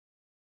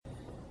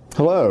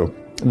Hello,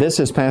 this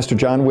is Pastor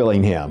John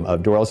Willingham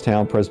of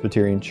Doylestown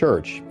Presbyterian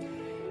Church.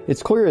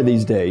 It's clear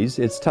these days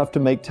it's tough to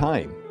make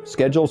time.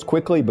 Schedules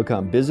quickly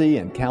become busy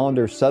and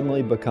calendars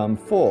suddenly become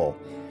full.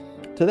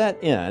 To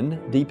that end,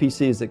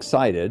 DPC is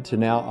excited to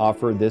now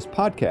offer this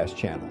podcast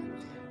channel,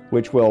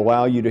 which will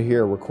allow you to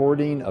hear a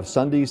recording of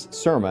Sunday's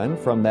sermon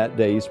from that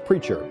day's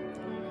preacher.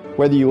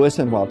 Whether you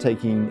listen while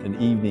taking an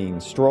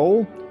evening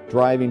stroll,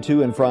 driving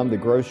to and from the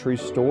grocery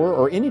store,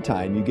 or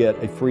anytime you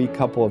get a free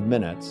couple of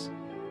minutes,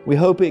 we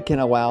hope it can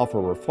allow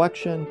for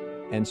reflection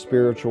and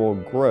spiritual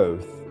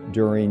growth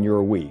during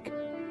your week.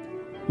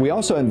 We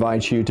also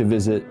invite you to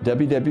visit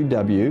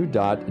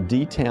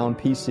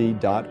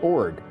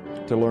www.dtownpc.org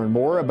to learn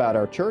more about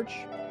our church,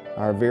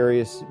 our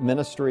various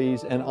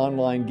ministries, and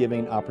online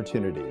giving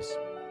opportunities.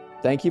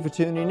 Thank you for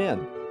tuning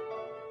in.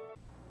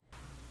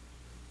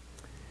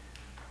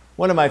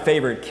 One of my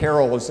favorite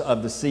carols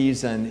of the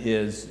season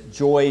is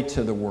Joy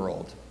to the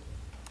World.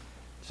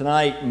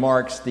 Tonight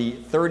marks the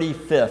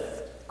 35th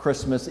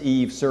Christmas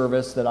Eve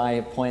service that I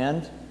have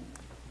planned.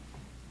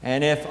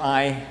 And if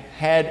I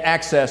had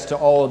access to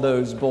all of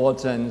those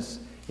bulletins,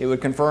 it would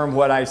confirm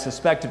what I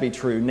suspect to be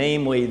true,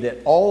 namely that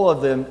all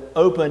of them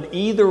open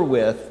either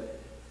with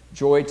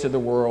Joy to the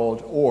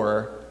World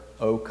or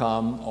O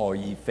Come All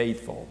Ye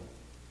Faithful.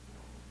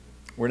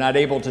 We're not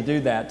able to do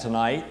that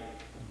tonight.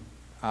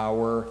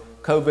 Our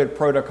COVID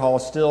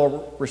protocols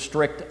still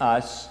restrict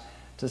us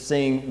to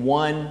sing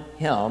one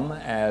hymn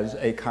as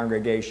a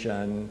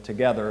congregation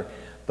together.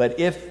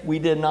 But if we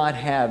did not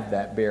have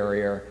that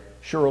barrier,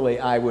 surely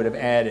I would have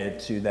added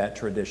to that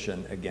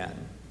tradition again.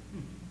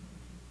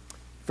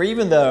 For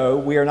even though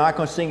we are not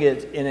going to sing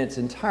it in its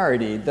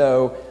entirety,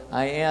 though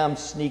I am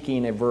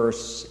sneaking a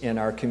verse in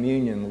our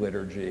communion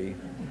liturgy,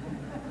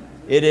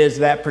 it is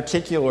that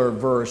particular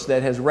verse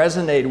that has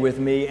resonated with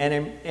me,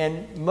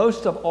 and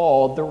most of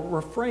all, the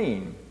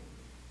refrain,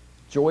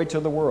 Joy to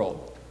the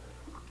world.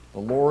 The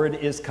Lord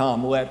is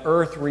come, let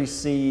earth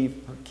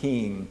receive her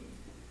King.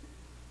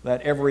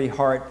 Let every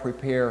heart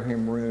prepare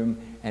him room,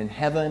 and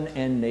heaven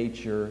and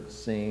nature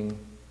sing.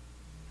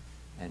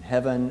 And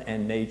heaven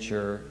and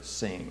nature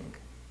sing.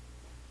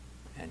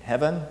 And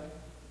heaven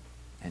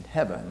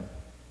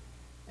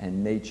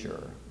and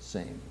nature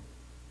sing.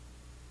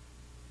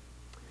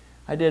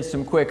 I did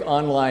some quick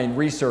online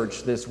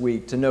research this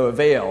week to no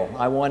avail.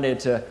 I wanted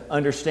to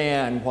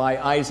understand why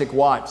Isaac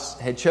Watts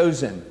had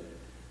chosen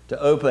to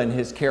open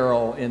his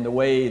carol in the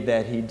way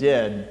that he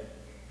did.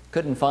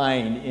 Couldn't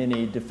find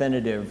any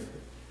definitive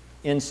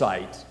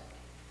insight.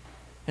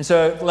 And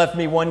so it left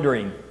me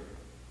wondering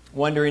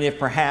if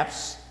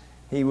perhaps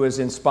he was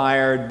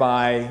inspired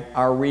by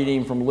our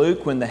reading from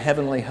Luke when the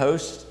heavenly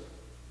hosts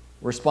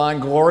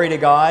respond, "Glory to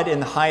God in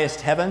the highest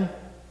heaven,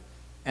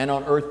 and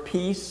on earth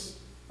peace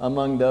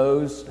among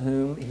those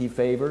whom he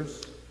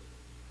favors."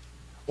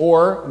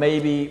 Or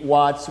maybe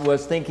Watts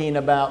was thinking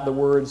about the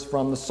words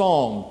from the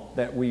psalm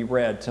that we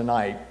read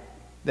tonight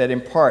that in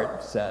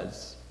part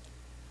says,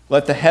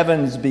 "Let the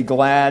heavens be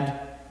glad,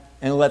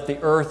 and let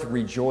the earth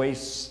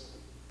rejoice.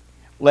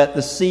 Let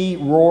the sea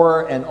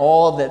roar and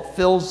all that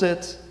fills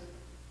it.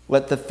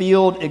 Let the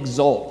field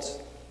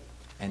exult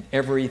and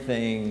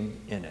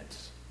everything in it."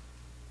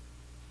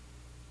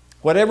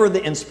 Whatever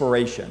the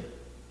inspiration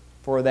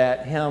for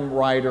that hymn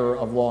writer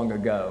of long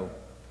ago,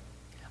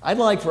 I'd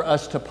like for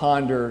us to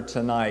ponder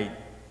tonight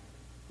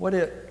what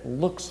it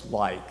looks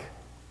like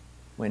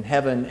when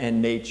heaven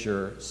and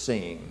nature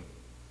sing.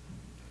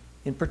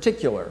 In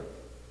particular,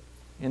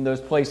 in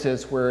those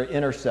places where it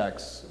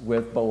intersects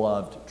with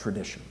beloved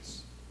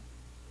traditions.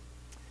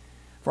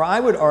 For I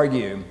would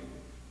argue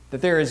that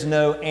there is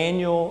no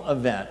annual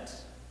event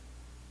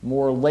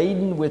more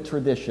laden with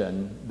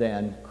tradition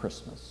than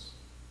Christmas.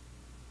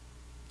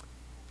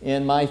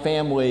 In my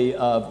family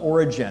of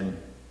origin,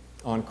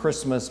 on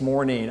Christmas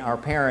morning, our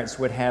parents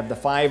would have the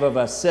five of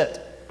us sit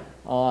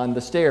on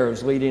the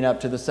stairs leading up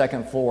to the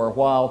second floor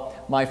while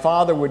my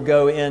father would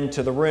go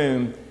into the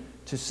room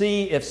to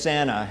see if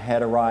Santa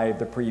had arrived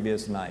the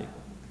previous night.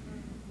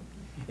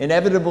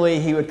 Inevitably,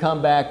 he would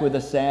come back with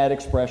a sad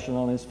expression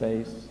on his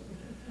face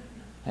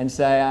and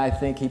say, "I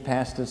think he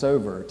passed us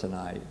over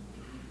tonight.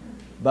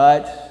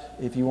 But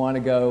if you want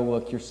to go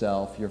look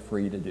yourself, you're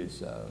free to do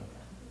so."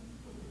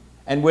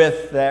 And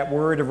with that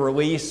word of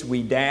release,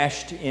 we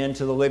dashed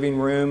into the living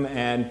room,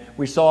 and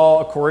we saw,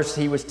 of course,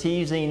 he was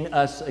teasing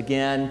us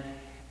again,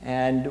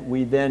 and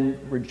we then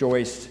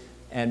rejoiced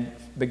and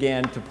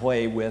began to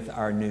play with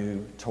our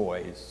new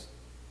toys.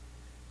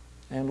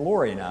 And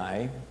Lori and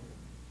I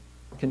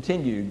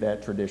continued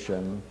that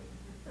tradition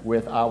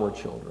with our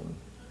children.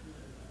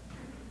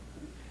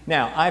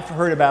 Now, I've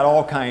heard about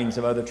all kinds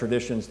of other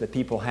traditions that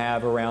people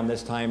have around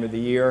this time of the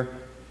year.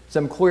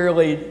 Some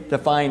clearly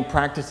defined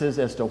practices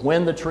as to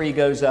when the tree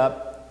goes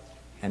up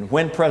and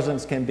when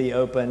presents can be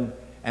opened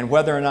and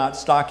whether or not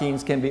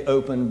stockings can be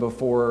opened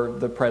before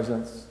the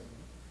presents.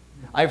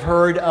 I've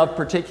heard of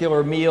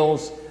particular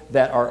meals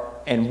that are,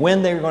 and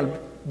when they're going to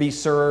be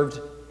served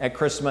at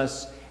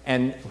Christmas,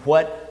 and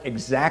what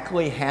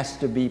exactly has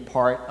to be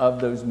part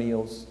of those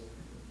meals.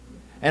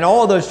 And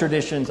all of those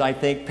traditions, I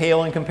think,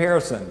 pale in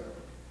comparison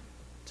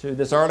to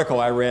this article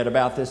I read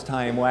about this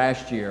time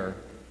last year,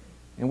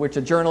 in which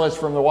a journalist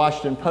from the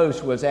Washington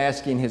Post was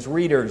asking his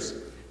readers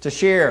to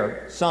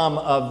share some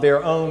of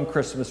their own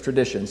Christmas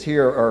traditions.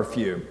 Here are a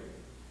few.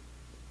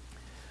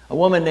 A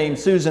woman named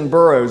Susan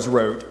Burroughs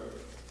wrote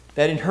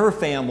that in her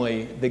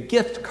family, the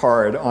gift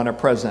card on a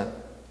present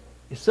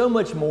is so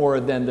much more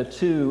than the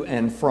to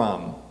and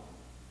from.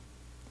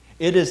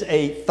 It is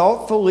a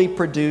thoughtfully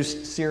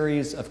produced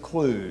series of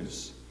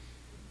clues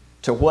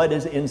to what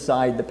is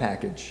inside the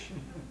package.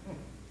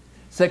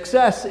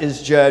 Success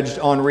is judged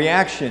on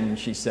reaction,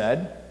 she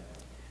said,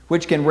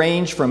 which can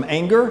range from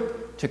anger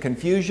to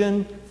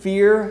confusion,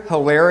 fear,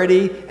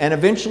 hilarity, and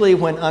eventually,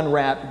 when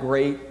unwrapped,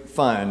 great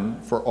fun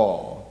for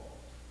all.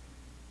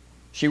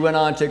 She went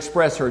on to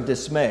express her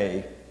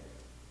dismay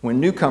when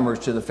newcomers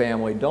to the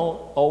family don't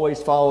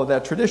always follow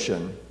that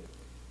tradition.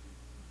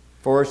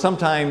 For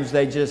sometimes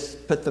they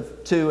just put the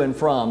to and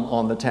from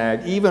on the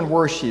tag. Even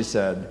worse, she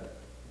said,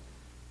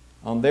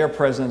 on their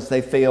presents,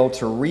 they fail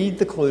to read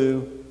the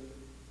clue,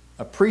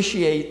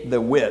 appreciate the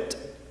wit,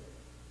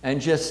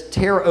 and just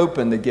tear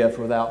open the gift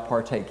without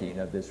partaking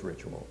of this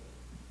ritual.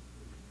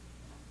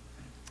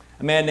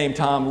 A man named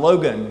Tom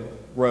Logan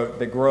wrote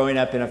that growing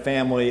up in a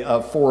family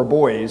of 4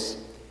 boys,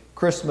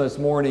 Christmas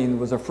morning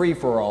was a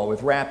free-for-all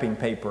with wrapping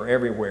paper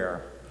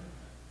everywhere.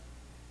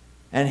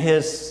 And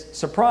his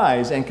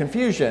surprise and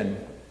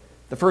confusion,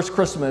 the first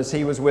Christmas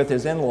he was with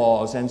his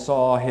in-laws and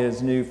saw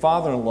his new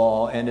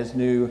father-in-law and his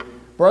new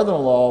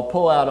brother-in-law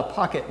pull out a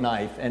pocket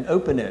knife and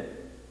open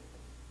it.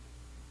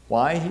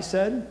 Why, he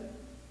said?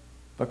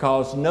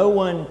 Because no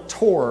one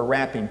tore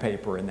wrapping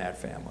paper in that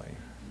family.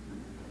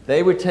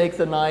 They would take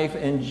the knife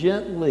and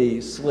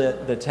gently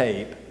slit the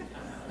tape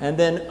and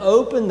then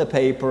open the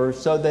paper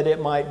so that it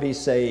might be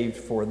saved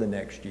for the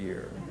next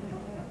year.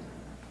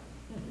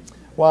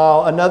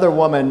 While another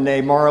woman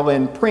named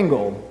Marlene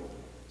Pringle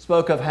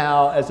spoke of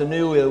how, as a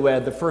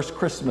newlywed, the first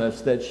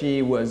Christmas that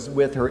she was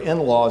with her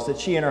in-laws, that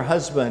she and her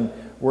husband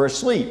were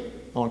asleep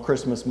on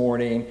Christmas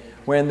morning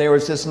when there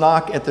was this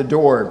knock at the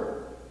door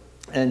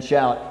and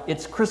shout,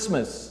 "It's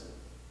Christmas."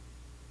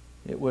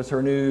 It was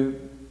her new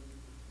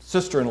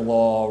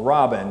sister-in-law,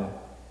 Robin,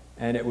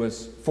 and it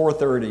was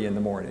 4:30 in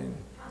the morning.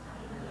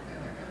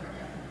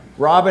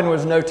 Robin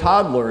was no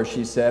toddler,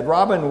 she said.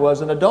 Robin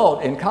was an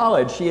adult in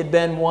college. She had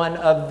been one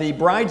of the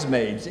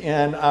bridesmaids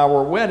in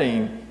our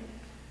wedding.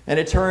 And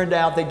it turned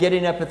out that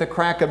getting up at the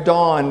crack of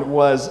dawn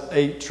was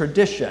a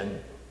tradition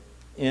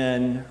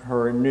in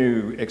her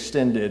new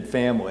extended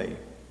family.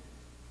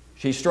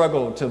 She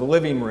struggled to the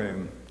living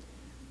room,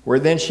 where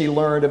then she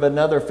learned of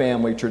another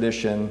family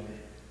tradition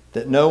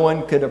that no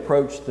one could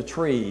approach the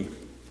tree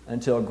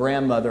until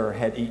grandmother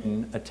had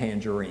eaten a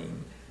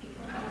tangerine.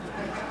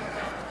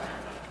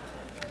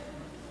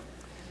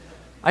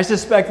 I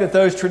suspect that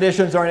those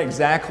traditions aren't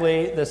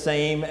exactly the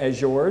same as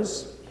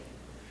yours,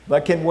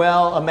 but can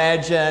well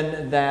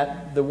imagine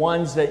that the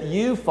ones that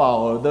you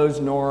follow, those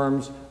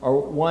norms, are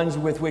ones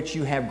with which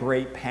you have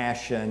great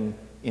passion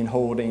in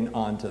holding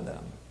on to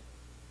them.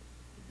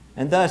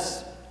 And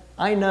thus,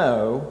 I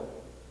know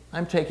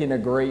I'm taking a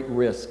great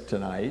risk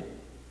tonight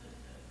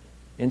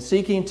in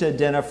seeking to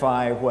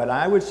identify what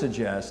I would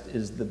suggest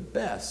is the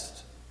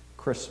best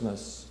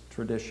Christmas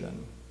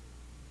tradition.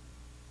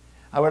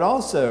 I would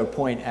also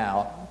point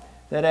out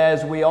that,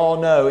 as we all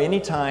know,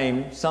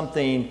 anytime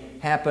something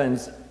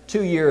happens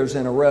 2 years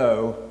in a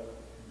row,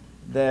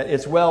 that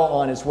it's well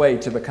on its way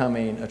to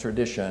becoming a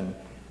tradition.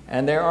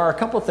 And there are a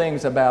couple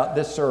things about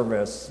this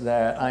service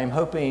that I'm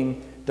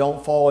hoping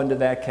don't fall into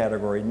that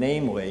category,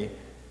 namely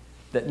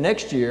that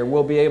next year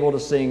we'll be able to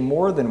sing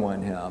more than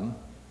one hymn,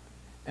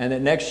 and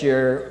that next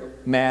year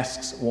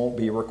masks won't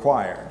be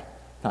required.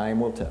 Time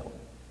will tell.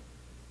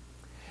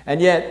 And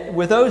yet,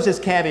 with those as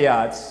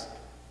caveats,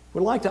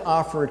 would like to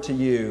offer to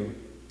you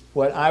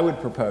what I would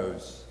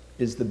propose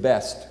is the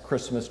best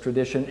Christmas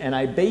tradition, and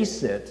I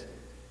base it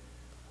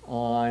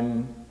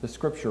on the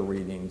scripture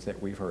readings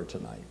that we've heard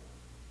tonight.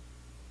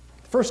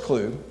 The first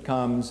clue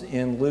comes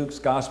in Luke's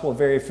gospel, a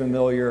very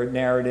familiar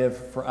narrative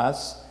for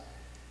us,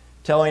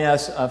 telling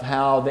us of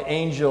how the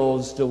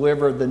angels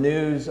delivered the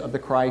news of the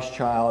Christ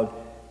child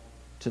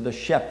to the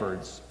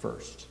shepherds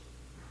first.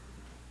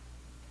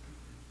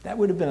 That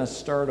would have been a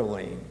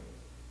startling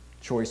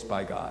choice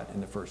by God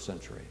in the first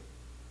century.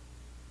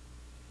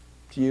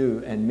 To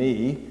you and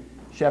me,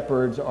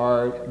 shepherds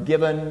are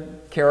given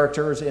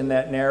characters in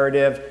that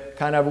narrative.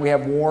 We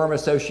have warm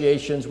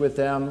associations with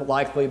them,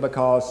 likely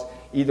because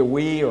either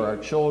we or our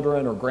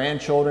children or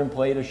grandchildren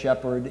played a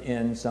shepherd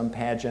in some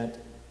pageant.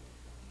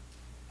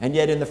 And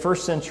yet in the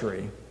first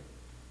century,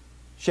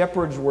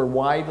 shepherds were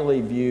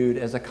widely viewed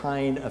as a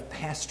kind of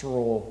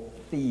pastoral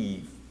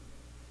thief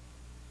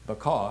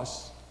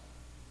because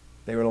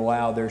they would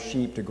allow their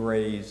sheep to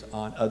graze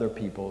on other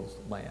people's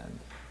land.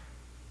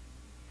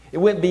 It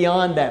went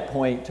beyond that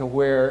point to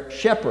where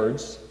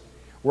shepherds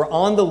were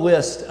on the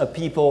list of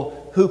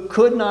people who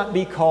could not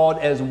be called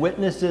as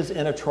witnesses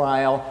in a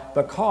trial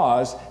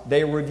because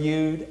they were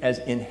viewed as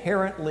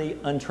inherently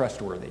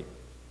untrustworthy.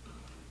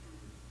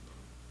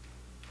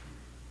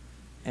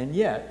 And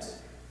yet,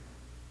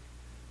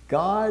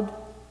 God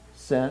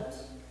sent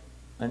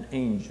an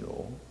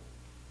angel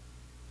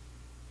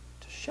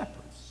to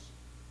shepherds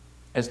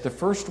as the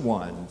first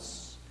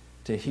ones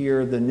to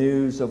hear the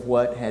news of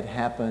what had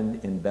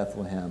happened in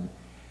Bethlehem.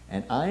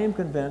 And I am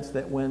convinced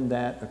that when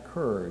that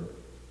occurred,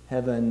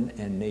 heaven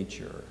and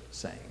nature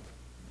sang.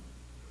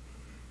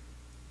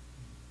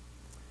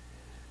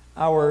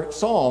 Our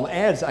psalm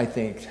adds, I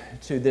think,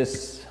 to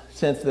this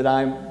sense that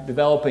I'm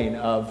developing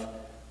of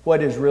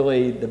what is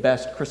really the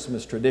best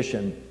Christmas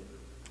tradition.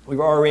 We've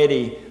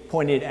already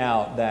pointed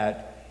out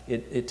that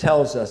it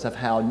tells us of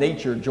how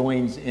nature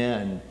joins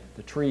in,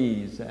 the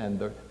trees and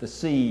the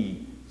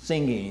sea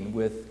singing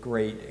with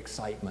great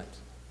excitement.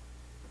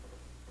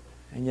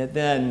 And yet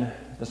then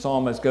the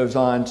psalmist goes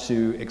on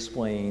to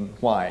explain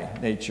why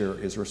nature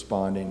is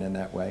responding in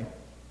that way.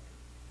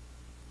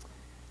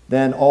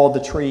 Then all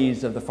the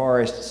trees of the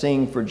forest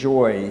sing for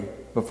joy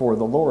before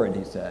the Lord,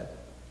 he said,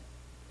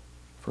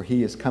 for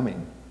he is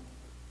coming.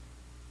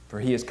 For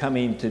he is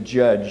coming to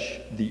judge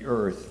the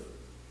earth.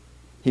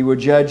 He will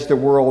judge the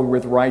world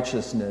with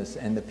righteousness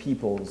and the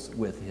peoples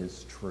with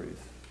his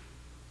truth.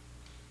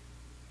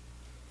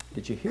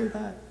 Did you hear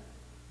that?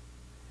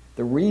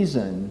 The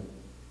reason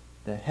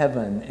that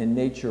heaven and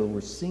nature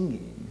were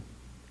singing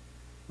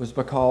was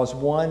because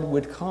one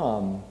would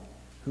come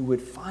who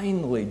would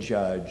finally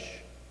judge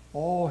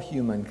all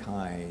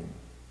humankind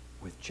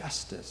with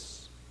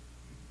justice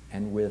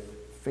and with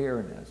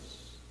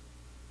fairness.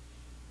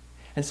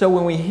 And so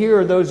when we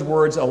hear those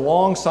words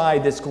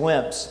alongside this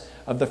glimpse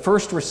of the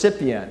first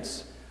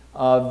recipients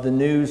of the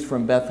news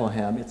from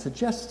Bethlehem, it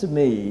suggests to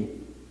me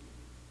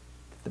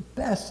that the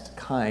best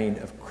kind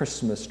of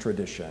Christmas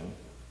tradition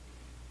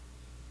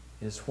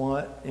is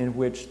one in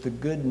which the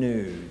good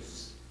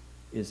news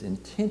is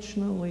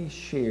intentionally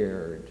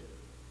shared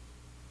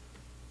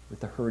with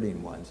the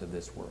hurting ones of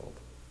this world.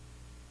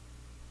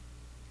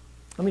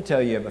 Let me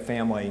tell you of a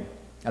family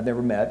I've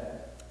never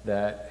met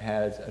that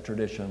has a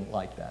tradition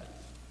like that.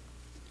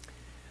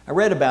 I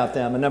read about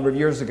them a number of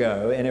years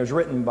ago, and it was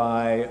written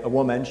by a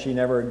woman. She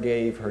never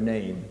gave her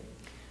name,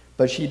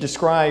 but she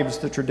describes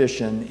the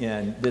tradition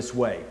in this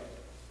way.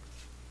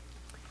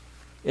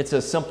 It's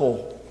a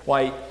simple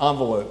white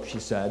envelope, she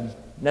said,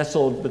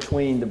 nestled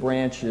between the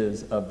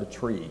branches of the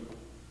tree.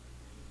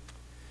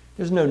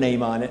 There's no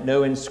name on it,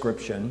 no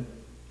inscription.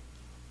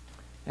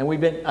 And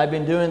I've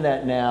been doing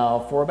that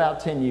now for about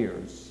 10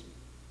 years.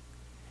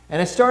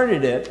 And I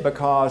started it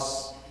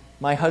because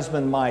my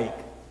husband Mike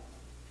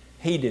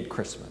hated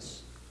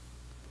Christmas.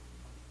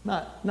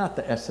 Not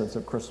the essence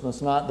of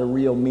Christmas, not the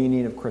real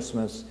meaning of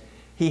Christmas.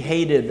 He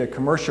hated the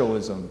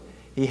commercialism.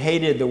 He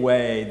hated the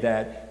way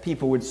that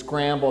people would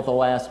scramble at the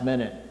last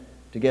minute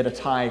to get a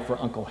tie for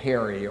Uncle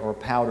Harry or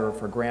powder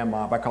for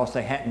Grandma because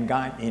they hadn't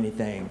gotten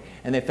anything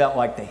and they felt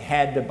like they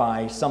had to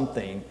buy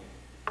something.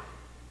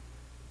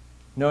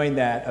 Knowing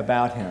that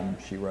about him,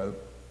 she wrote,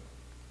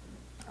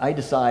 I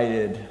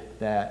decided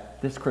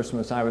that this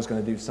Christmas I was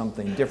going to do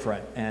something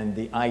different, and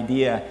the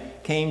idea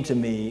came to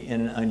me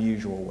in an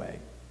unusual way.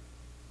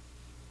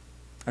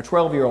 Our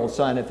 12-year-old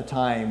son at the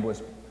time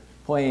was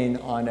playing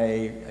on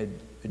a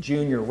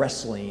junior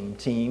wrestling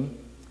team.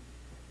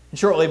 And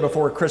shortly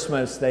before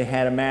Christmas, they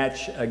had a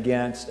match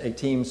against a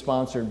team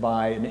sponsored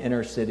by an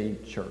inner-city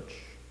church.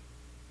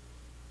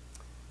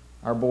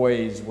 Our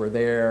boys were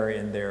there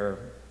in their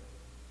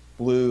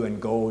blue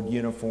and gold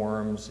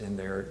uniforms and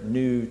their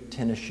new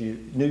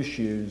new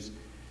shoes,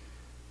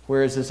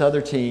 whereas this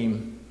other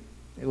team,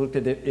 they looked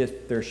at it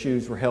if their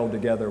shoes were held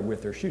together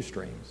with their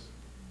shoestrings.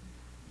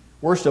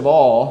 Worst of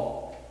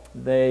all,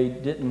 they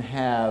didn't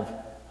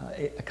have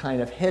a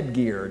kind of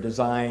headgear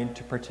designed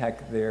to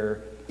protect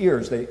their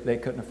ears. They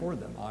couldn't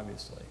afford them,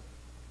 obviously.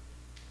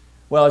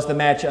 Well, as the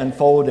match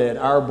unfolded,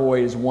 our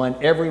boys won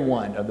every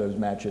one of those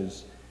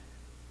matches.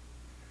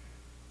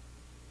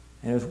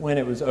 And when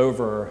it was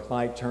over,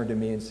 Mike turned to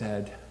me and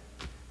said,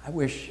 I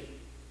wish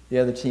the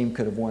other team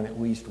could have won at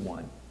least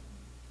one.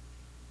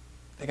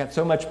 They got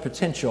so much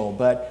potential,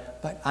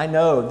 but I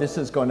know this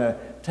is going to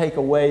take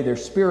away their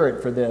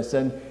spirit for this.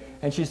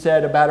 And she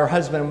said about her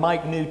husband,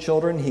 Mike knew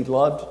children. He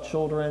loved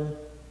children.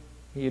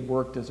 He had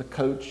worked as a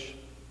coach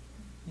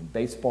in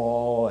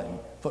baseball and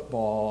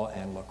football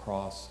and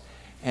lacrosse.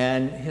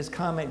 And his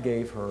comment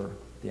gave her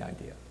the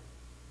idea.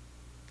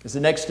 Because the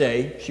next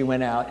day, she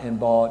went out and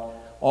bought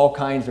all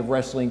kinds of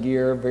wrestling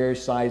gear,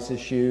 various sizes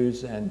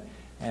shoes, and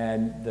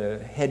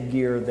the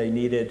headgear they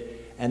needed,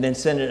 and then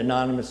sent it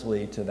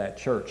anonymously to that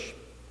church.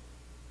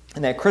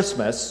 And that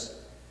Christmas,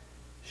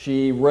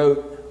 she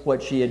wrote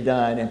what she had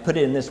done and put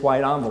it in this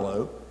white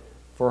envelope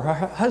for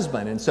her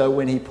husband. And so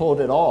when he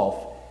pulled it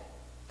off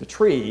the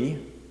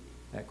tree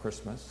that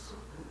Christmas,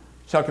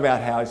 she talked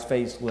about how his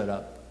face lit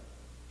up,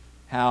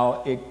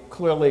 how it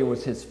clearly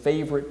was his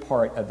favorite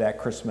part of that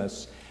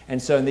Christmas.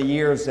 And so in the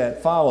years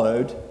that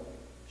followed,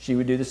 she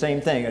would do the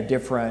same thing, a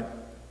different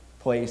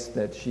place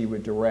that she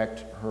would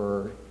direct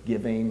her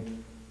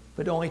giving,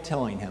 but only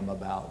telling him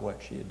about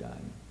what she had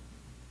done.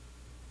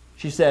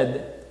 She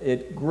said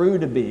it grew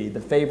to be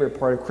the favorite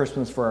part of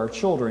Christmas for our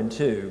children,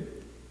 too.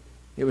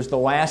 It was the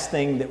last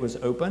thing that was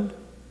opened.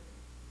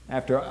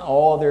 After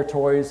all their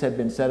toys had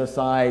been set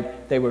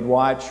aside, they would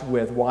watch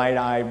with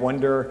wide-eyed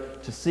wonder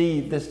to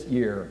see this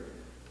year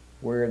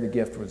where the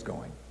gift was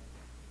going.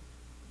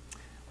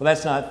 Well,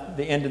 that's not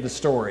the end of the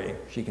story,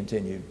 she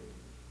continued.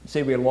 You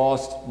see, we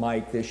lost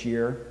Mike this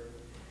year.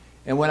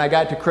 And when I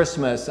got to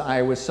Christmas,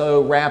 I was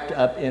so wrapped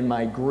up in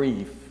my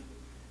grief,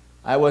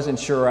 I wasn't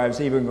sure I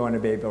was even going to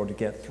be able to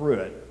get through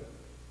it.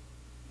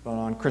 But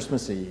on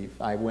Christmas Eve,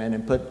 I went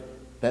and put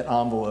that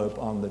envelope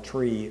on the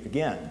tree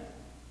again.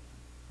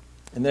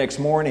 And the next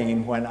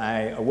morning, when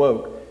I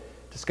awoke,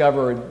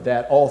 discovered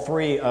that all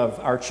three of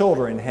our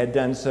children had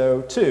done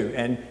so too,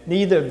 and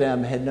neither of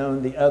them had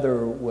known the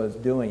other was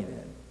doing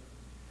it.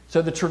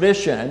 So the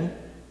tradition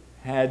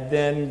had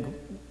then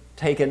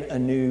taken a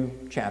new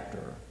chapter.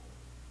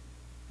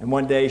 And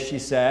one day she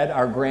said,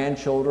 our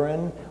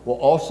grandchildren will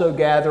also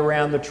gather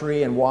around the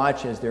tree and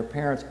watch as their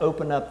parents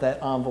open up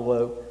that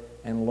envelope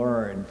and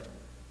learn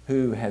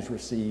who has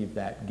received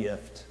that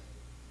gift.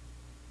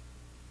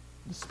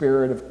 The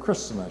spirit of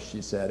Christmas,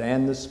 she said,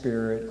 and the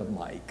spirit of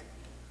Mike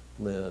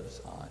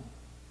lives on.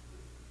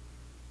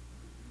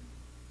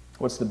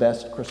 What's the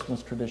best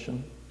Christmas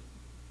tradition?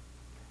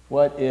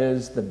 What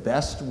is the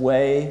best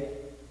way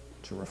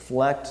to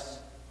reflect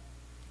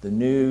the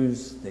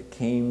news that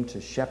came to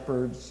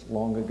shepherds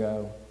long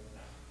ago?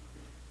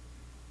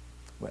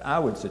 What I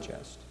would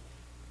suggest,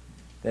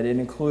 that it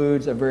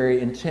includes a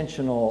very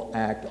intentional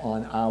act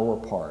on our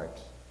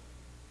part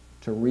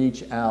to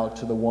reach out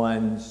to the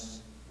ones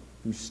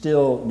who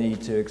still need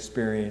to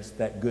experience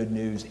that good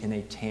news in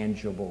a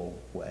tangible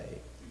way.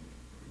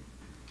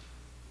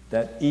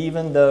 That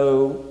even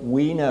though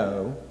we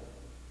know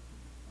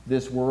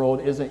this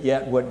world isn't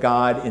yet what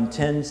God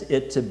intends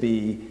it to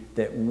be,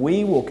 that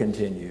we will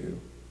continue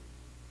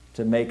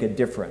to make a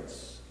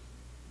difference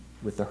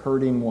with the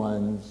hurting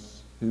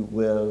ones who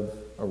live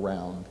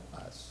around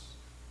us.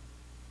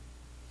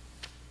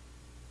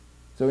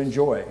 So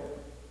enjoy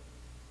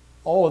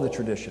all of the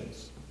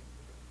traditions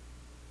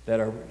that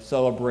are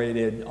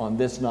celebrated on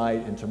this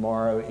night and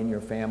tomorrow in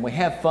your family.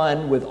 Have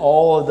fun with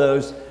all of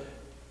those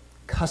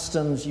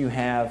customs you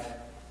have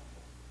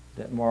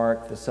that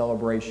mark the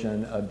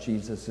celebration of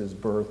Jesus'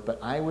 birth. But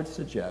I would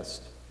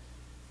suggest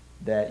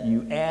that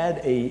you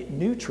add a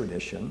new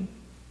tradition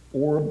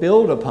or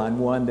build upon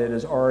one that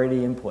is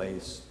already in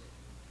place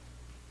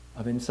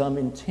of, in some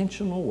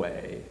intentional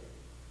way,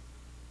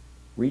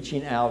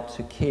 reaching out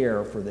to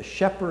care for the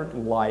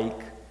shepherd-like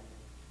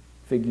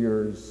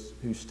figures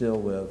who still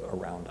live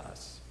around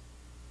us.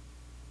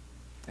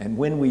 And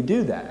when we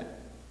do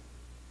that,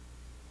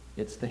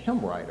 it's the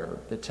hymn writer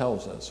that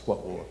tells us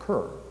what will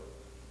occur.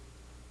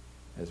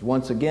 As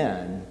once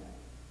again,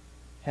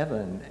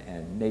 heaven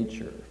and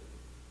nature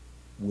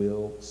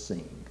will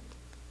sing.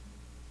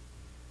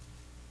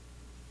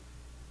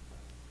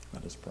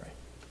 Let us pray.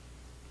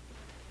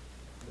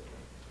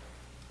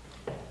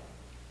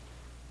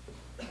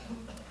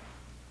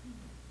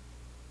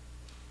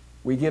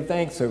 We give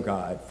thanks, O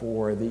God,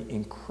 for the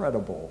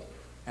incredible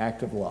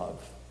act of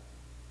love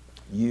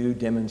you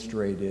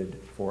demonstrated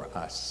for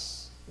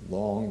us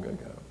long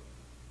ago.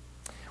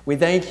 We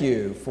thank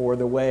you for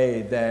the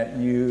way that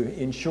you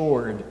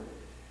ensured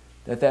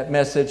that that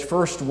message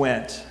first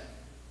went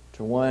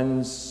to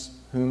ones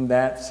whom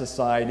that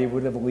society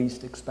would have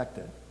least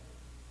expected.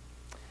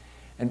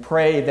 And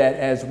pray that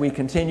as we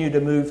continue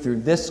to move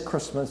through this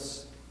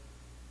Christmas,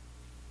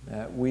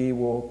 that we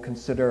will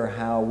consider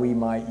how we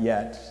might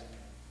yet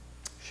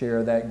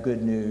share that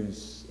good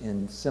news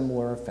in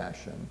similar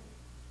fashion,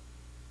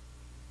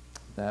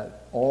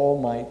 that all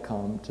might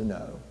come to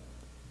know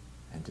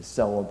and to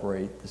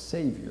celebrate the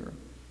Savior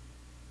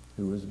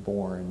who was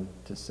born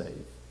to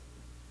save.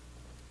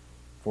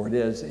 For it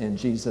is in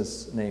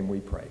Jesus' name we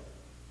pray.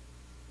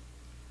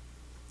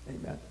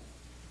 Amen.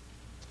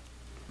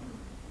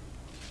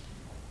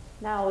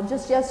 Now,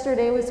 just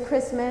yesterday was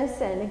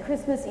Christmas, and on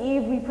Christmas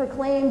Eve we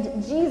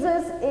proclaimed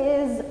Jesus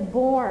is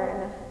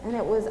born, and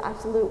it was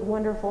absolute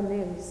wonderful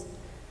news.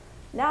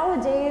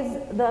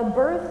 Nowadays, the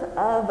birth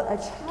of a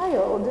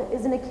child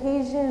is an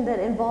occasion that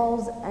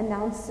involves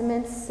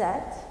announcements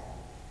set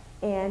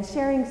and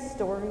sharing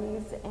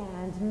stories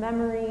and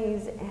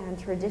memories and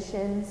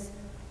traditions.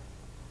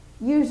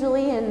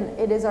 Usually, and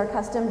it is our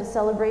custom to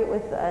celebrate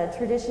with a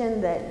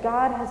tradition that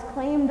God has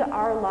claimed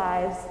our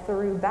lives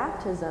through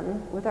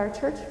baptism with our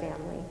church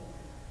family.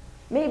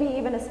 Maybe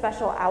even a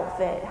special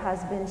outfit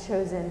has been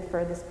chosen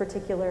for this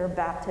particular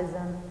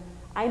baptism.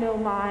 I know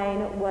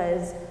mine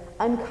was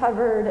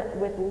uncovered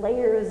with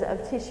layers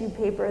of tissue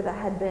paper that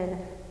had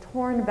been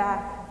torn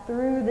back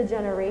through the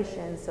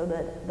generations so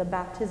that the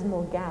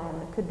baptismal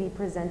gown could be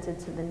presented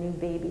to the new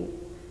baby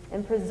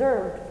and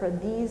preserved for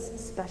these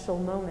special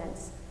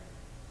moments.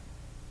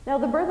 Now,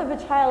 the birth of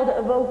a child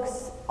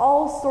evokes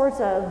all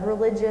sorts of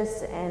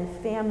religious and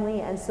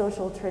family and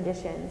social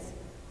traditions.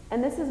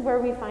 And this is where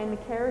we find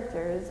the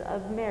characters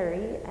of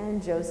Mary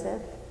and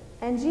Joseph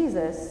and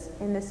Jesus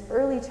in this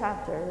early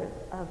chapter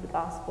of the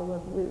Gospel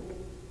of Luke.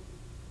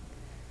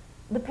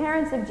 The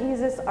parents of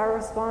Jesus are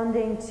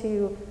responding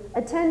to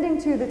attending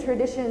to the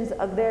traditions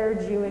of their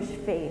Jewish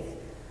faith,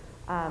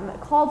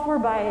 called for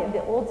by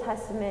the Old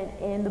Testament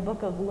in the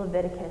book of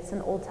Leviticus,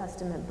 an Old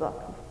Testament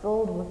book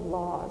filled with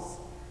laws.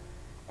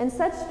 And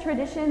such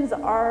traditions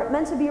are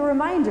meant to be a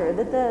reminder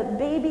that the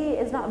baby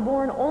is not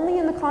born only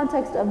in the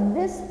context of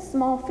this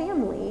small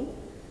family,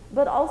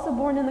 but also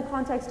born in the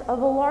context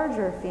of a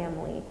larger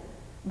family,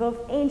 both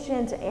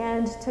ancient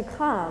and to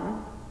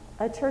come,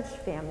 a church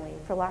family,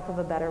 for lack of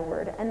a better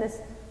word, and this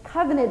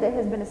covenant that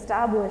has been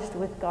established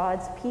with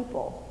God's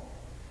people.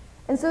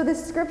 And so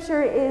this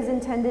scripture is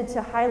intended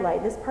to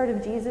highlight this part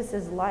of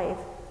Jesus' life.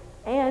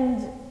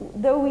 And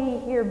though we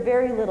hear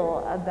very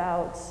little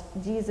about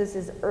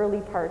Jesus'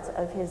 early parts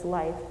of his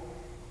life,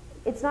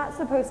 it's not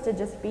supposed to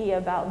just be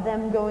about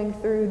them going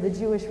through the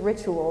Jewish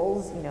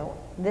rituals,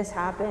 this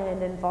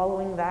happened and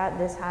following that,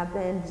 this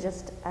happened,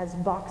 just as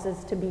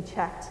boxes to be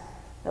checked.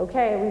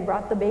 Okay, we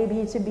brought the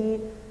baby to be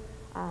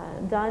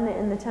done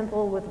in the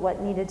temple with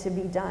what needed to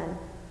be done.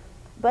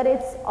 But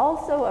it's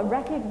also a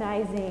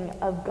recognizing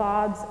of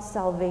God's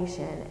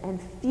salvation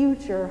and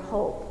future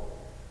hope.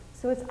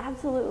 So it's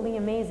absolutely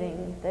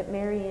amazing that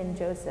Mary and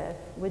Joseph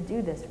would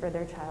do this for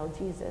their child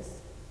Jesus.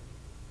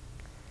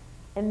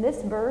 And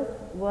this birth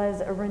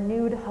was a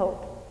renewed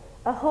hope,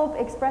 a hope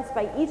expressed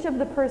by each of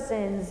the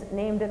persons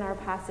named in our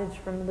passage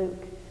from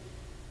Luke.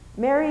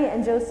 Mary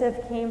and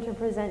Joseph came to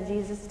present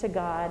Jesus to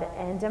God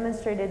and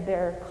demonstrated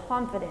their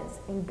confidence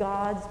in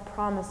God's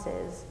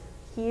promises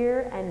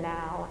here and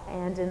now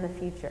and in the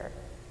future.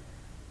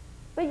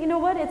 But you know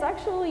what? It's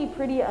actually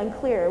pretty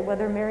unclear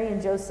whether Mary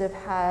and Joseph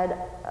had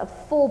a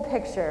full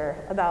picture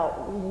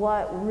about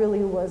what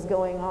really was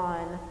going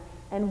on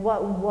and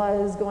what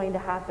was going to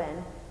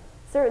happen.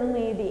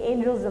 Certainly, the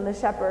angels and the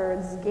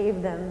shepherds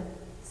gave them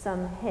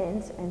some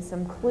hint and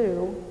some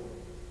clue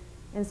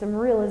and some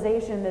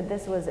realization that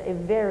this was a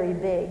very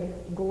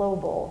big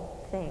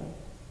global thing.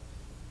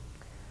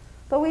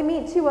 But we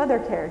meet two other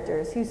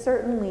characters who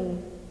certainly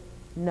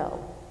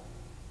know.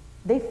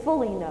 They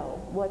fully know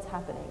what's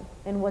happening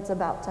and what's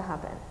about to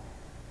happen.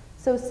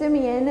 So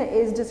Simeon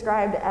is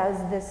described as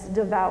this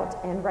devout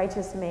and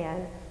righteous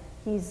man.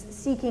 He's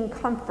seeking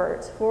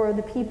comfort for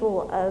the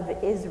people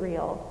of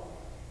Israel.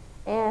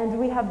 And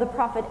we have the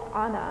prophet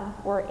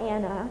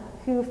Anna,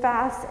 who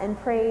fasts and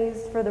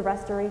prays for the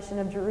restoration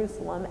of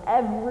Jerusalem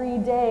every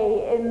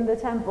day in the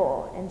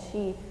temple. And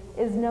she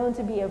is known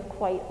to be of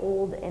quite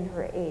old in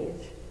her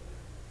age.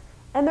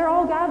 And they're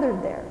all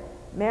gathered there.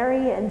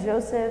 Mary and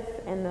Joseph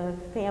and the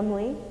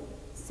family,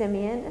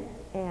 Simeon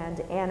and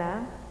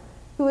Anna,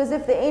 who, as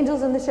if the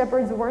angels and the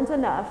shepherds weren't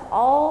enough,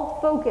 all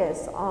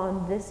focus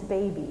on this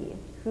baby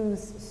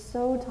who's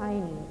so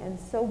tiny and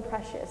so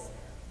precious,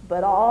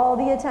 but all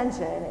the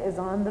attention is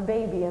on the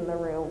baby in the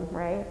room,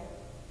 right?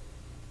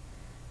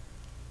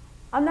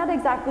 I'm not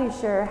exactly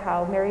sure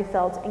how Mary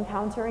felt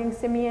encountering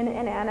Simeon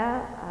and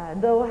Anna,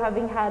 though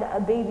having had a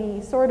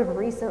baby sort of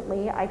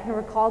recently, I can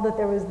recall that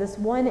there was this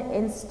one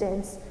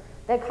instance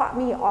that caught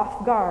me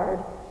off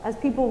guard as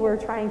people were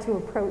trying to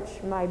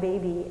approach my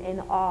baby in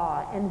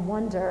awe and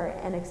wonder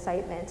and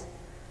excitement.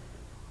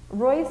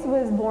 Royce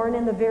was born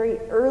in the very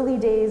early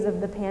days of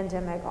the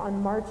pandemic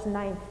on March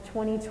 9th,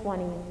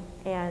 2020,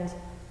 and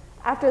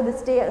after the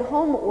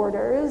stay-at-home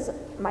orders,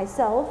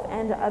 myself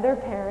and other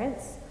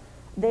parents,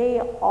 they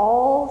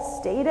all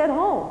stayed at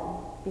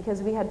home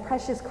because we had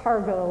precious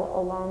cargo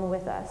along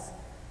with us.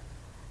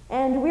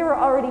 And we were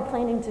already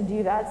planning to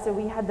do that, so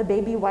we had the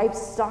baby wipes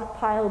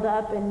stockpiled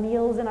up and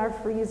meals in our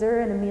freezer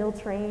and a meal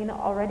train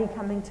already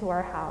coming to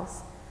our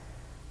house.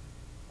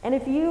 And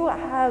if you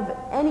have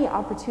any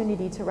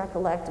opportunity to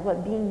recollect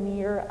what being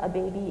near a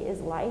baby is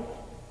like,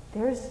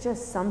 there's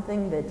just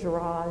something that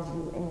draws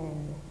you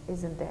in,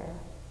 isn't there?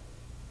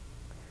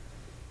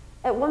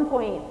 At one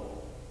point,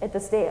 at the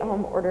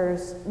stay-at-home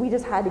orders, we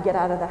just had to get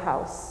out of the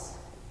house.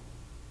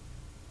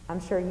 I'm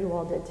sure you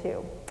all did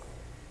too.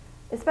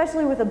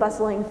 Especially with a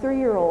bustling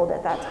 3-year-old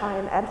at that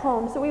time at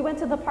home. So we went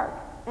to the park,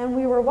 and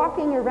we were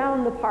walking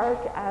around the park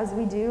as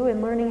we do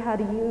and learning how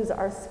to use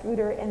our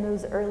scooter in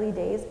those early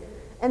days.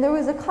 And there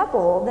was a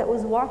couple that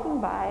was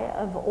walking by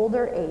of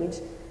older age,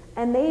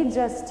 and they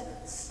just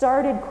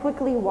started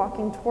quickly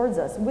walking towards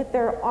us with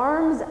their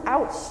arms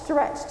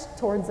outstretched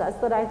towards us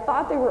that I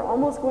thought they were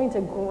almost going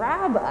to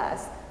grab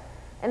us.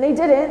 And they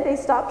didn't. They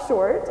stopped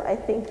short, I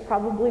think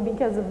probably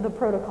because of the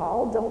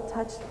protocol. Don't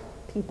touch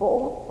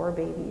people or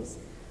babies.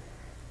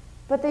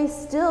 But they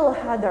still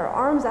had their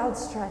arms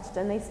outstretched,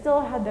 and they still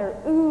had their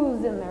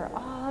oohs and their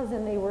ahs,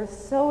 and they were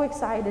so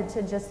excited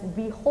to just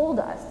behold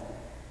us.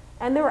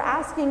 And they were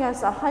asking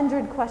us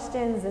 100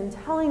 questions and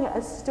telling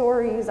us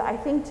stories, I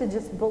think, to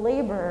just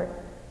belabor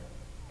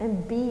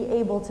and be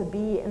able to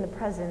be in the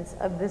presence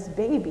of this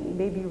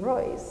baby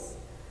Royce.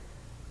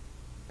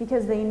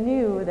 Because they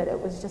knew that it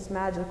was just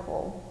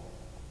magical,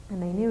 and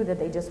they knew that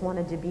they just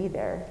wanted to be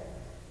there,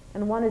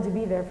 and wanted to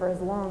be there for as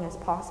long as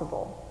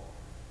possible.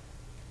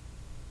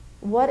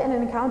 What an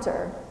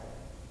encounter.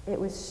 It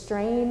was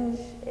strange,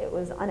 it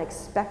was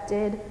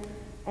unexpected,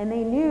 and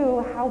they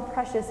knew how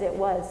precious it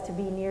was to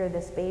be near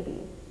this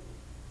baby.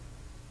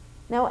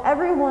 Now,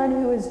 everyone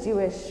who is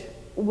Jewish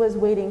was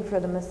waiting for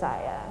the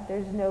Messiah.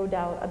 There's no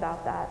doubt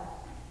about that.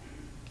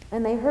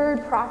 And they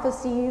heard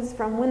prophecies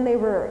from when they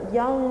were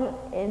young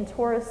in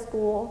Torah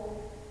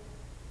school.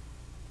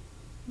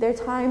 Their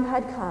time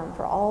had come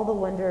for all the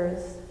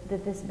wonders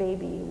that this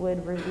baby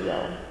would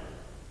reveal.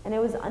 And it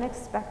was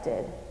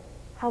unexpected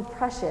how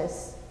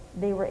precious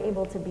they were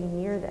able to be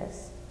near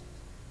this.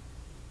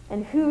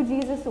 And who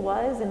Jesus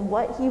was and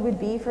what he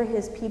would be for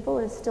his people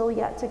is still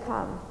yet to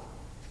come.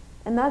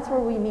 And that's where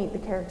we meet the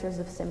characters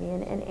of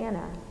Simeon and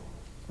Anna.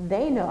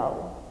 They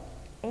know,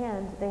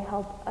 and they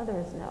help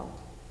others know.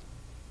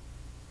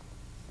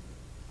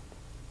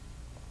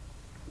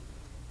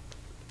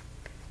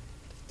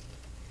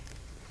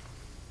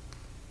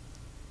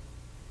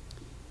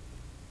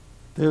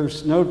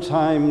 There's no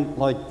time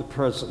like the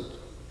present.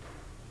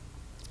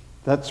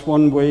 That's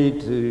one way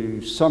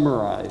to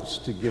summarize,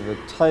 to give a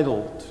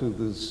title to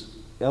this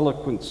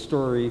eloquent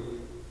story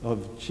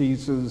of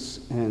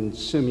Jesus and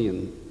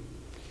Simeon.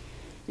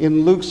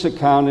 In Luke's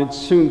account, it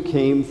soon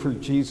came for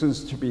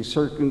Jesus to be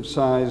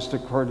circumcised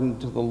according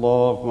to the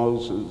law of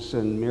Moses,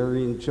 and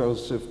Mary and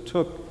Joseph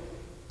took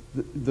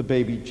the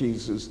baby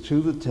Jesus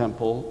to the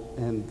temple,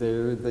 and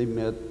there they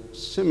met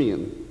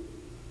Simeon.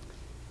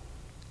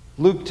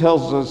 Luke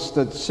tells us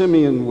that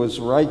Simeon was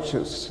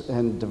righteous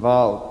and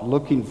devout,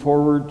 looking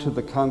forward to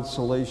the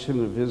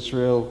consolation of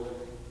Israel,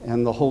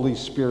 and the Holy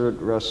Spirit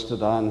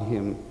rested on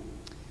him.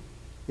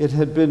 It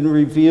had been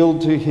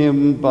revealed to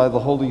him by the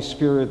Holy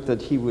Spirit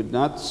that he would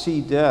not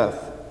see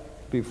death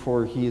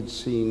before he had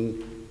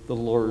seen the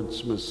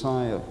Lord's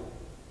Messiah.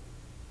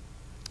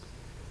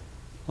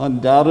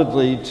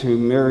 Undoubtedly, to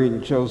Mary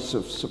and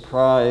Joseph's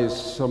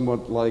surprise,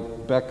 somewhat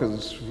like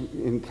Becca's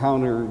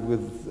encounter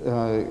with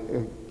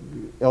an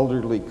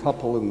elderly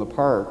couple in the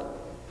park,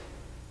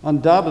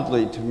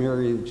 undoubtedly to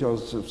Mary and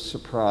Joseph's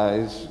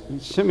surprise,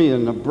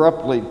 Simeon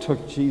abruptly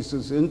took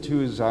Jesus into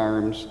his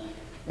arms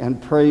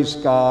and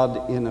praised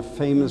God in a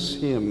famous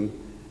hymn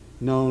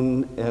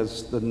known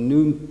as the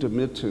Nunc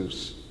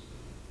Dimittis.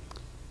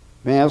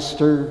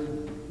 Master,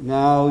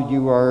 now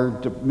you are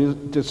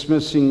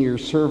dismissing your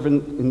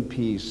servant in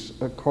peace,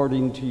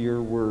 according to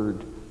your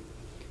word.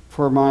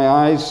 For my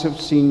eyes have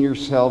seen your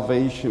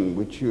salvation,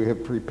 which you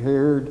have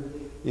prepared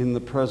in the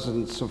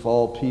presence of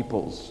all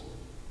peoples,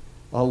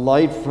 a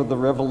light for the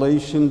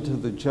revelation to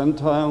the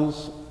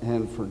Gentiles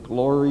and for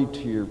glory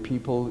to your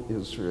people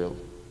Israel.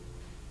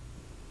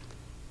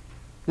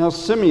 Now,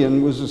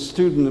 Simeon was a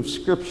student of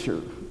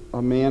Scripture,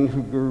 a man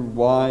who grew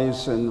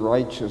wise and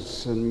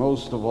righteous, and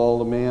most of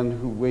all, a man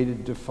who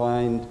waited to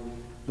find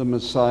the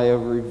Messiah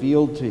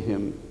revealed to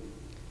him.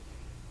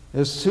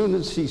 As soon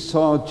as he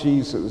saw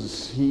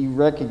Jesus, he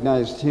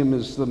recognized him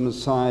as the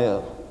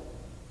Messiah.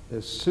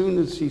 As soon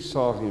as he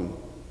saw him,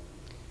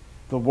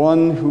 the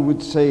one who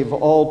would save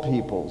all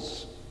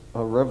peoples,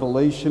 a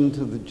revelation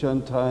to the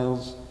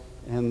Gentiles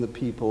and the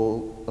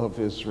people of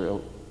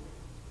Israel.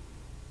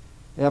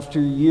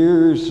 After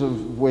years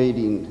of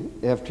waiting,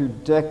 after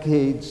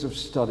decades of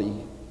study,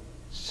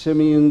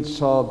 Simeon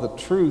saw the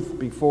truth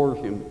before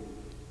him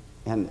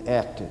and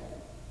acted.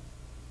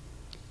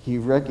 He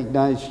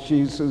recognized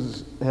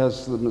Jesus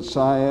as the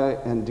Messiah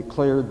and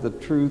declared the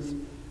truth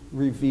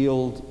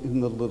revealed in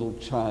the little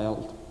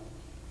child.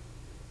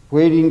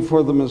 Waiting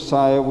for the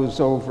Messiah was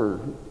over.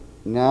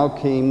 Now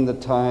came the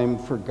time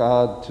for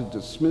God to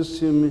dismiss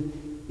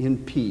him in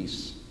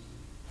peace,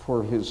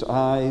 for his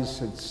eyes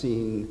had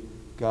seen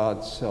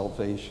God's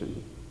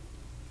salvation.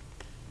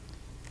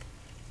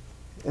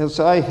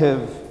 As I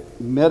have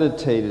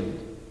meditated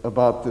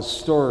about this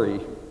story,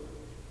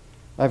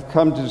 I've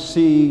come to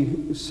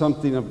see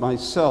something of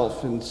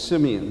myself in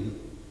Simeon.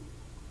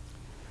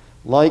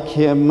 Like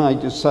him, I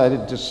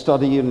decided to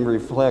study and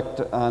reflect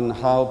on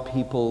how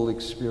people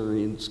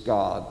experience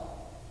God.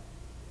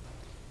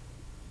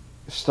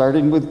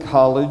 Starting with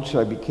college,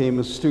 I became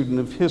a student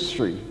of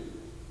history,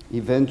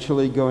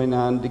 eventually going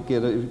on to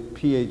get a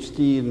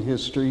PhD in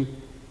history,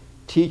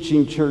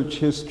 teaching church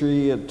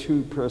history at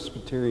 2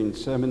 Presbyterian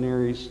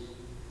seminaries,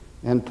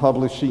 and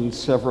publishing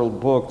several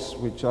books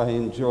which I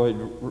enjoyed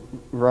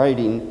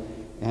writing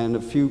and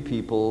a few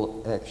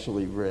people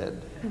actually read.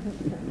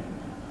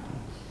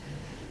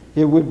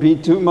 It would be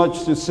too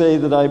much to say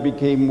that I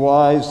became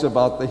wise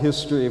about the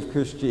history of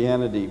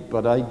Christianity,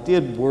 but I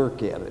did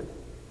work at it.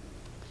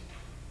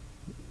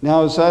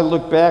 Now, as I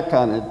look back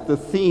on it, the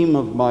theme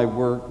of my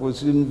work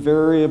was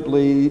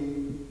invariably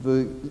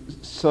the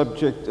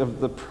subject of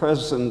the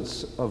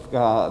presence of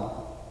God.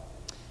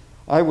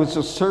 I was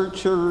a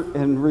searcher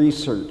and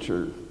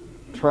researcher,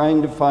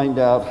 trying to find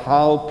out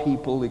how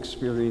people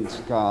experience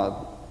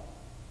God.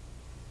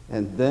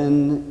 And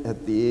then,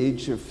 at the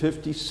age of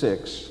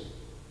 56,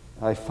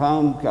 I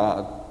found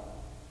God.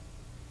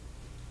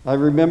 I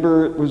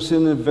remember it was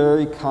in a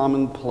very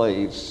common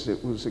place.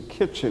 It was a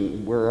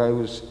kitchen where I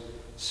was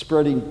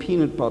spreading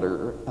peanut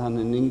butter on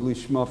an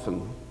English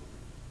muffin.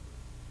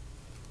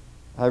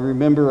 I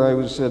remember I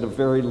was at a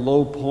very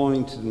low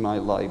point in my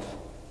life,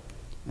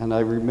 and I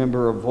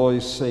remember a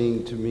voice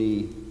saying to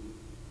me,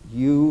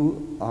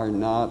 "You are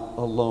not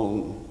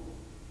alone."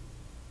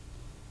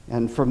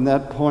 And from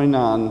that point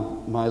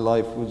on, my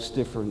life was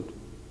different.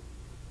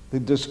 The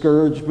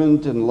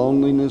discouragement and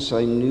loneliness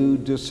I knew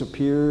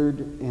disappeared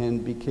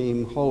and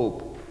became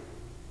hope.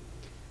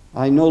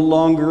 I no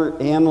longer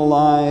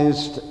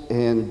analyzed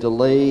and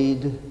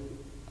delayed.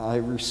 I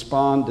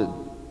responded.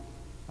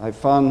 I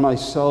found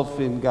myself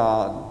in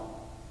God.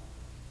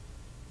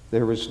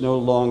 There was no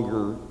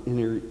longer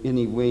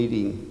any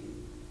waiting.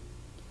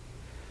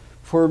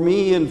 For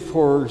me and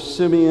for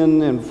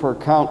Simeon and for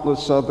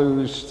countless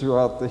others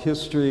throughout the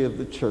history of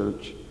the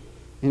church,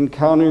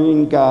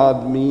 encountering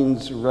God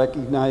means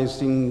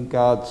recognizing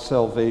God's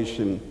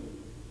salvation.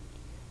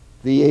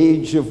 The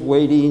age of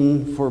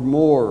waiting for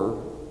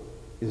more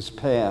is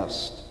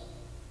past.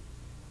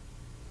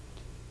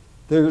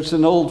 There's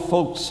an old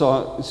folk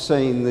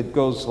saying that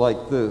goes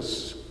like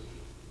this: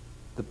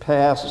 the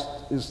past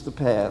is the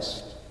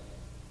past,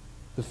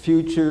 the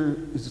future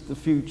is the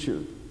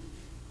future,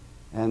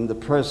 and the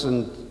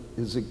present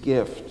is a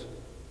gift.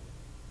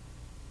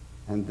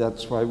 And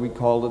that's why we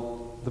call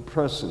it the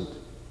present.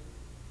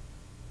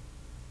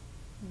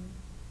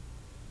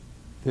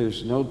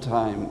 There's no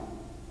time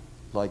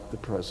like the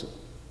present.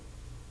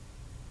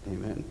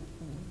 Amen.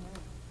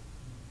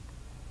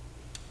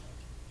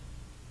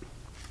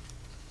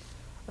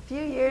 A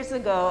few years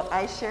ago,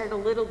 I shared a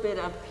little bit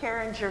of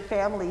Carringer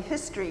family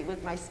history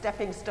with my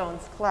Stepping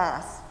Stones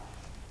class.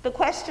 The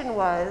question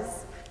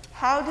was,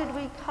 how did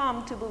we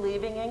come to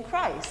believing in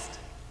Christ?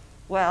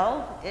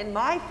 Well, in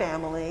my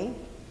family,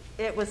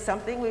 it was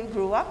something we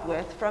grew up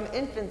with from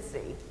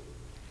infancy,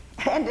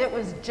 and it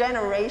was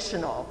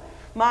generational.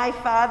 My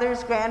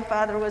father's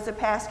grandfather was a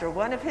pastor.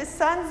 One of his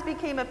sons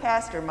became a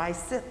pastor. My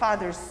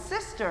father's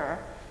sister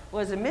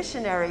was a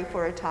missionary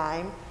for a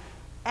time,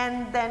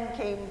 and then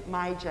came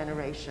my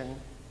generation.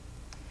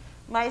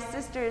 My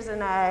sisters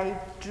and I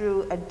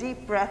drew a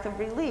deep breath of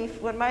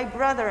relief when my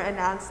brother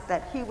announced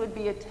that he would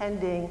be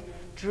attending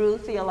Drew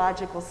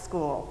Theological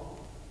School.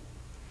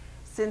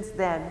 Since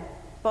then,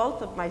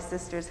 both of my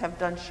sisters have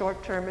done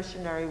short-term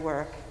missionary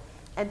work,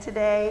 and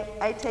today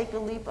I take a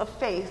leap of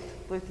faith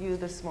with you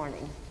this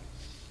morning.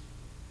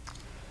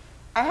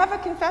 I have a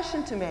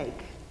confession to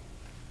make.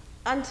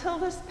 Until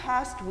this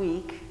past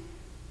week,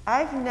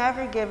 I've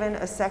never given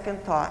a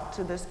second thought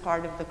to this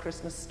part of the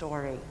Christmas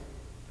story,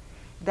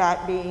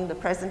 that being the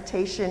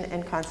presentation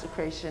and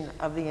consecration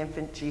of the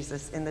infant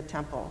Jesus in the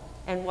temple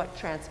and what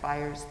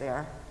transpires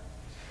there.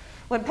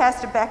 When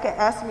Pastor Becca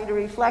asked me to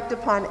reflect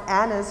upon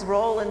Anna's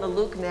role in the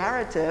Luke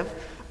narrative,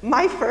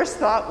 my first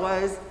thought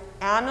was,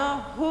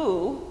 Anna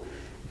who?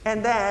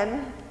 And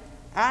then,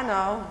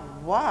 Anna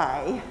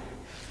why?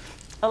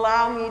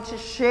 Allow me to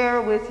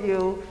share with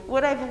you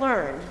what I've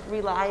learned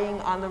relying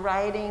on the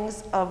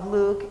writings of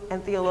Luke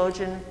and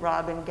theologian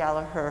Robin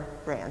Gallagher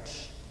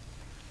Branch.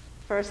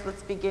 First,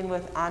 let's begin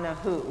with Anna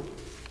who.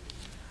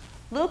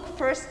 Luke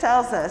first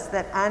tells us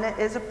that Anna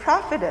is a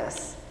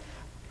prophetess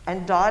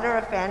and daughter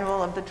of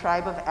Phanuel of the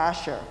tribe of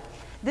Asher.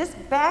 This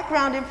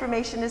background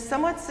information is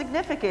somewhat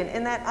significant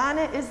in that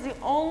Anna is the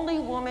only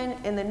woman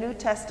in the New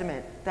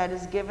Testament that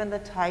is given the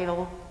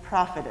title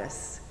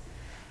prophetess.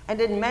 And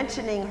in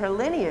mentioning her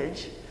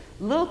lineage,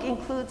 Luke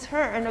includes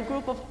her in a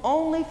group of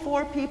only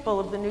 4 people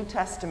of the New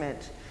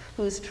Testament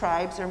whose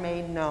tribes are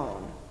made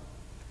known.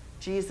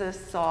 Jesus,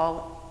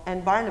 Saul,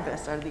 and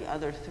Barnabas are the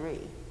other 3.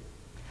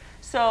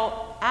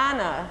 So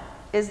Anna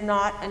is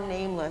not a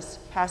nameless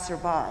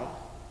passerby.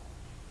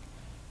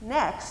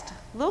 Next,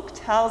 Luke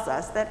tells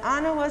us that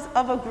Anna was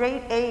of a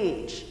great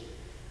age.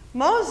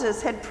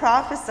 Moses had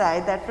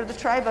prophesied that for the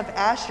tribe of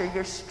Asher,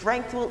 your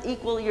strength will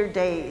equal your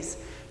days.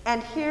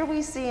 And here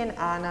we see in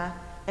Anna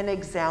an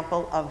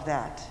example of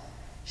that.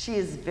 She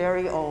is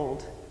very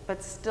old,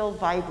 but still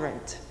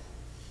vibrant.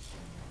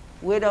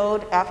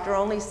 Widowed after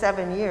only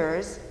 7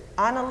 years,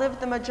 Anna lived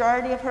the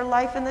majority of her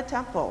life in the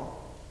temple.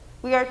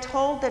 We are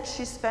told that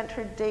she spent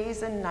her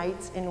days and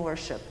nights in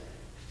worship,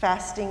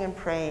 fasting and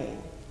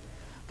praying.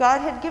 God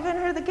had given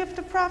her the gift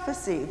of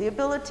prophecy, the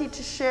ability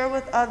to share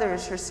with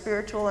others her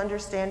spiritual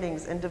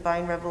understandings and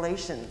divine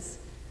revelations.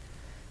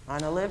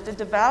 Anna lived a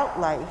devout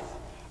life,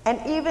 and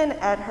even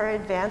at her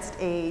advanced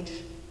age,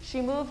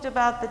 she moved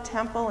about the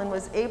temple and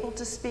was able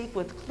to speak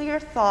with clear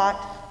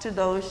thought to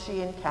those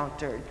she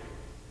encountered.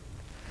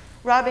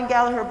 Robin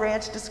Gallagher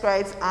Branch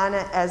describes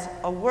Anna as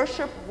a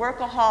worship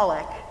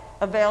workaholic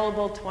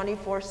available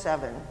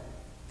 24/7.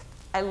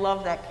 I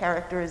love that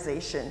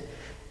characterization,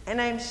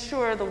 and I'm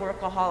sure the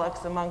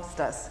workaholics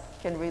amongst us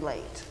can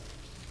relate.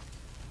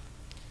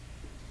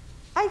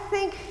 I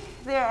think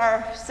there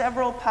are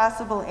several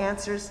possible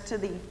answers to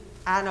the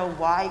Anna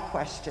why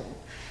question.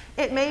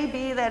 It may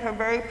be that her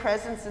very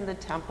presence in the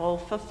temple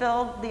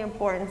fulfilled the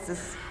importance,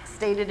 as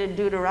stated in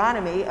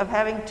Deuteronomy, of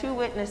having 2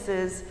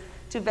 witnesses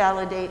to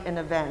validate an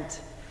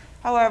event.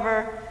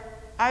 However,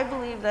 I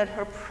believe that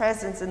her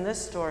presence in this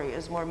story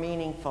is more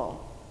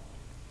meaningful.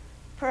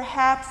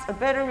 Perhaps a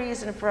better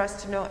reason for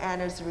us to know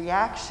Anna's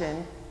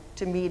reaction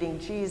to meeting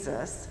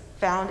Jesus,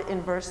 found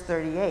in verse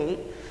 38,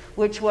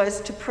 which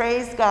was to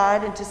praise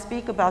God and to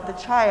speak about the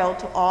child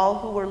to all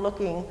who were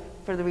looking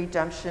for the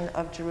redemption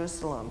of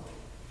Jerusalem.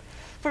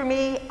 For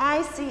me,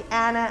 I see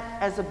Anna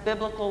as a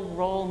biblical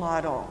role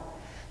model.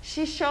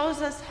 She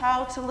shows us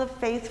how to live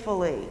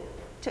faithfully,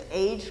 to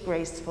age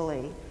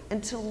gracefully,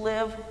 and to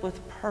live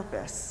with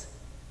purpose.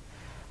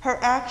 Her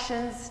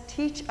actions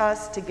teach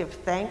us to give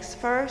thanks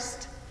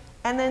first,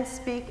 and then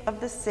speak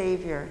of the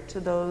Savior to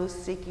those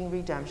seeking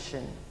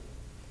redemption.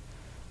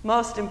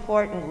 Most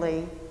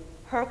importantly,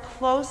 her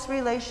close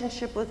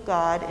relationship with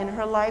God in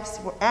her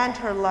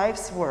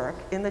life's work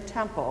in the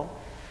temple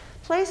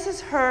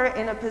places her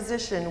in a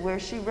position where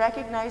she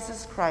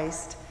recognizes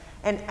Christ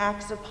and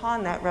acts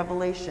upon that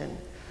revelation,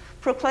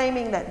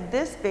 proclaiming that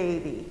this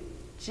baby,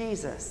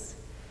 Jesus,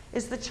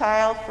 is the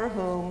child for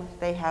whom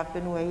they have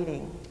been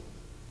waiting.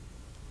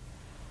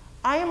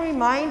 I am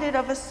reminded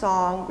of a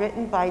song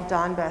written by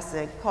Don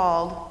Bessig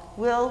called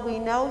 "Will We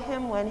Know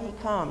Him When He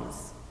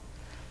Comes?"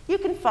 You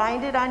can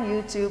find it on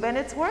YouTube, and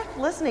it's worth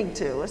listening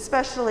to,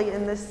 especially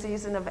in this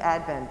season of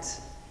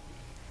Advent.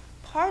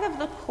 Part of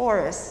the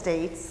chorus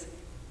states,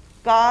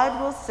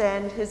 "God will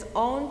send his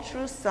own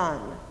true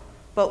Son,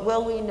 but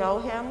will we know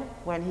him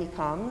when he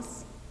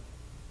comes?"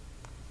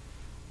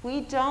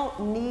 We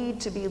don't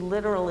need to be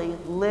literally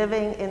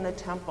living in the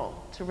temple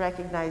to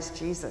recognize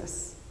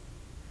Jesus.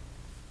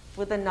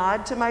 With a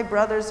nod to my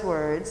brother's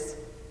words,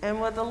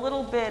 and with a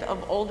little bit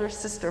of older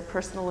sister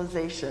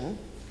personalization,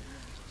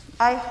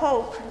 I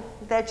hope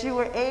that you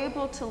were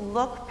able to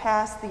look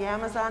past the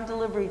Amazon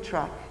delivery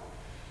truck,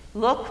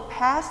 look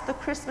past the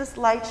Christmas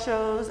light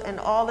shows and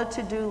all the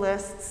to-do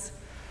lists,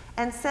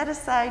 and set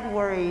aside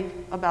worry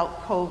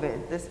about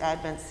COVID this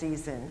Advent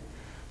season,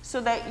 so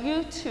that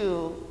you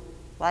too,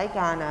 like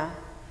Anna,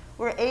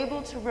 were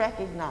able to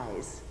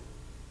recognize,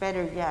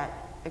 better yet,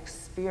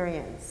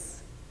 experience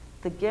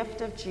the gift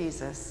of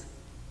Jesus,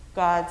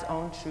 God's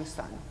own true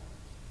Son.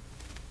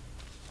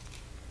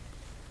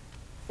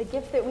 The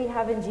gift that we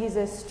have in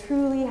Jesus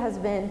truly has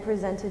been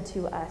presented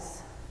to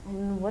us.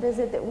 And what is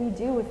it that we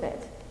do with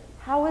it?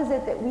 How is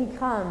it that we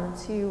come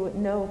to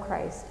know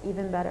Christ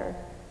even better?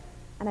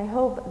 And I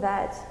hope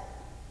that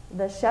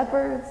the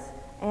shepherds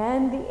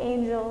and the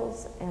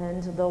angels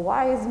and the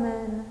wise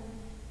men,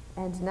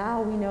 and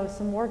now we know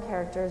some more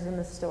characters in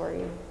the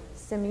story,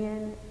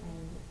 Simeon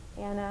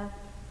and Anna,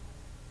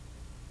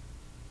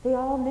 they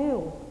all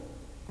knew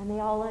and they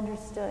all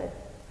understood.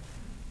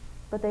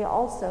 But they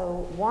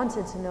also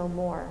wanted to know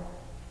more,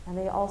 and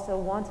they also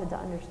wanted to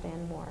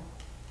understand more.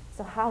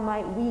 So how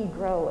might we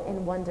grow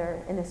in wonder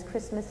in this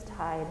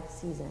Christmastide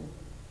season?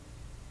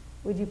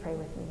 Would you pray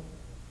with me?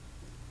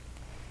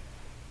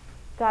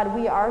 God,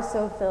 we are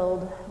so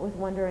filled with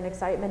wonder and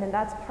excitement, and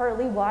that's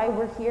partly why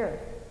we're here.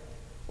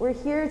 We're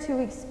here to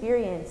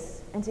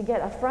experience and to get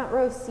a front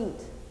row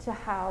seat to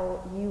how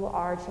you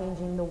are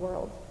changing the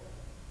world.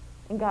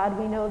 And God,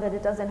 we know that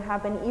it doesn't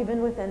happen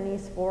even within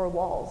these four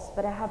walls,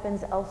 but it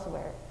happens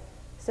elsewhere.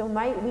 So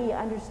might we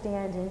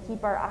understand and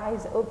keep our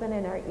eyes open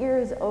and our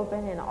ears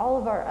open and all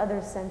of our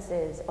other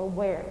senses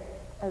aware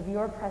of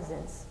your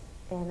presence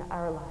in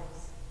our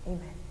lives.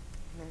 Amen.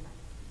 Amen.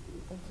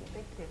 Thank you.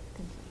 Thank you.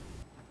 Thank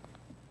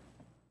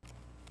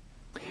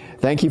you.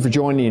 Thank you for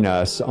joining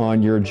us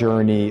on your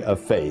journey of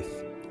faith.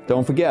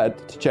 Don't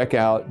forget to check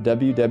out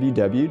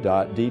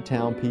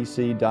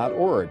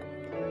www.dtownpc.org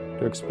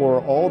to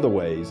explore all the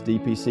ways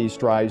DPC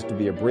strives to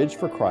be a bridge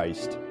for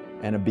Christ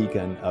and a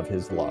beacon of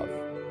his love.